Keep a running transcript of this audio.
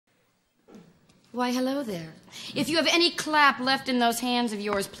Why, hello there. If you have any clap left in those hands of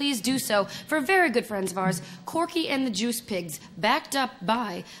yours, please do so for very good friends of ours, Corky and the Juice Pigs, backed up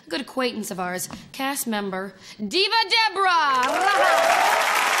by a good acquaintance of ours, cast member, Diva Deborah.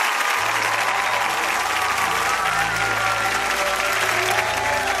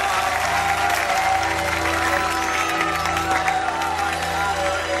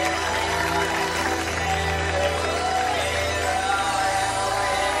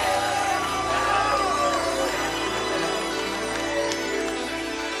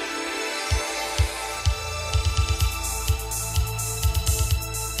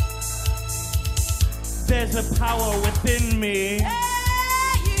 There's a power within me.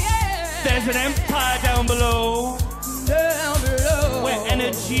 There's an empire down below. Where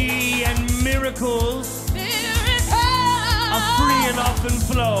energy and miracles are free and often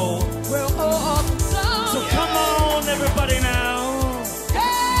flow. So come on, everybody now.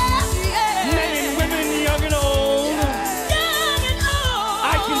 Men and women, young and old.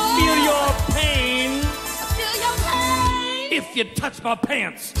 I can feel your pain. If you touch my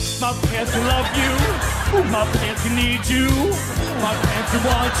pants can love you. My pants can need you. My pants can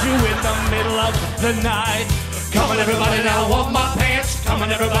want you in the middle of the night. Come on, everybody now, want my pants. Come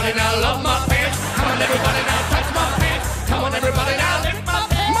on, everybody now, love my pants. Come on, everybody now, touch my pants. Come on, everybody now, lift my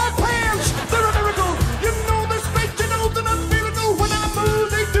pants. My pants, they're a miracle. You know they're straight, you know they're not miracle. When I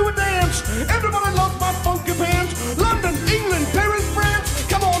move, they do a dance. Everybody loves my funky pants. London, England, Paris, France.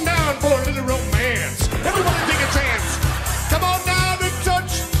 Come on down for a little romance. Everybody take a chance. Come on down and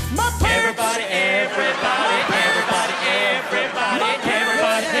touch my pants. Everybody, everybody, everybody, everybody,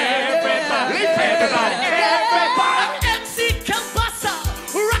 everybody, everybody, everybody, everybody. MC Kalbasa,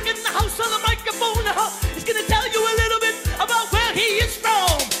 rocking the house on the microphone. He's gonna tell you a little bit about where he is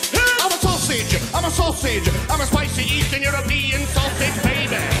from. I'm a sausage, I'm a sausage, I'm a spicy Eastern European sausage,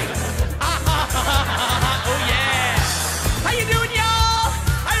 baby. Oh yeah. How you doing, y'all?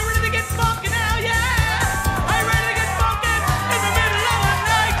 Are you ready to get funky now? Yeah. Are you ready to get funky in the middle of the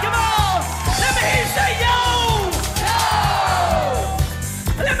night? Come on. Let me hear you say yo. Yo.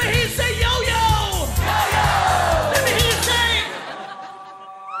 Let me hear you say yo yo. Yo yo. Let me hear you say.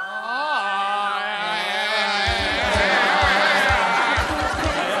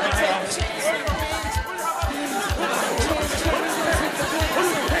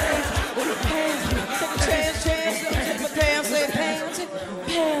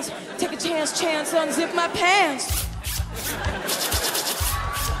 Take a chance, unzip my pants.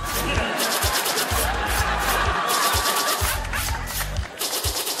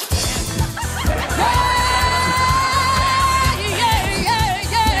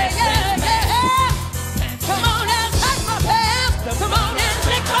 Come on and touch my pants. Come on and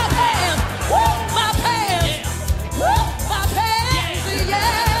lick my pants. Woo, my pants. Woo, my pants.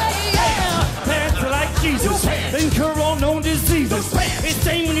 Yeah. Pants are like Jesus. They incur all known diseases. They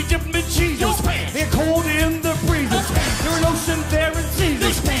sting when you dip them in Jesus. They're cold in the breezes. They're an ocean, they're in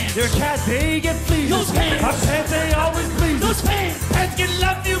seasons. They're cats, they get fleas. My pants, they always please. Pants can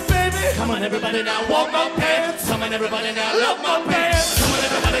love you, baby. Come on, everybody now, walk my pants. Come on, everybody now, love my pants. Come on,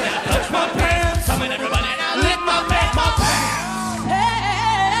 everybody now, touch my pants.